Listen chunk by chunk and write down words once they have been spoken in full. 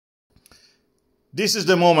This is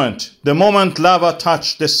the moment lava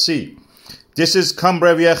touched the sea. This is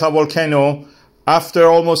Cumbre Vieja volcano. After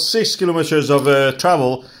almost 6 kilometers of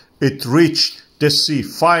travel, it reached the sea.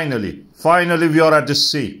 Finally we are at the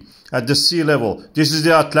sea level. This is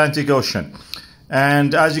the Atlantic Ocean.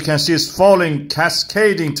 And as you can see, it's falling,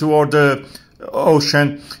 cascading toward the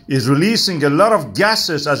ocean, is releasing a lot of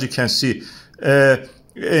gases, as you can see.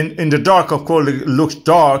 In the dark, of course, it looks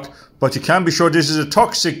dark, but you can be sure this is a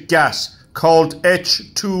toxic gas called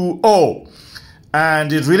H2O.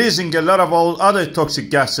 And it's releasing a lot of all other toxic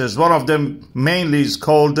gases. One of them mainly is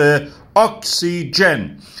called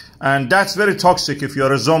oxygen. And that's very toxic if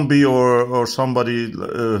you're a zombie or somebody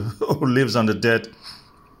who lives on the dead.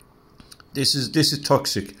 This is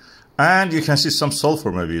toxic. And you can see some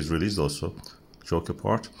sulfur maybe is released also. Joke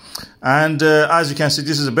apart. And as you can see,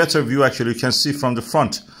 this is a better view actually. You can see from the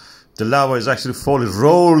front. The lava is actually falling,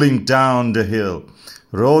 rolling down the hill.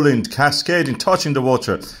 Rolling, cascading, touching the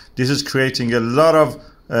water. This is creating a lot of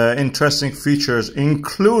interesting features,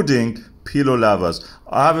 including pillow lavas.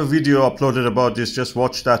 I have a video uploaded about this. Just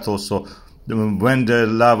watch that also, when the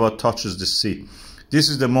lava touches the sea. This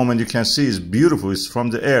is the moment. You can see it's beautiful. It's from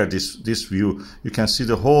the air, this view. You can see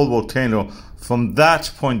the whole volcano from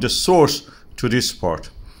that point, the source, to this part.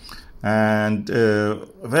 And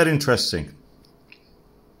very interesting.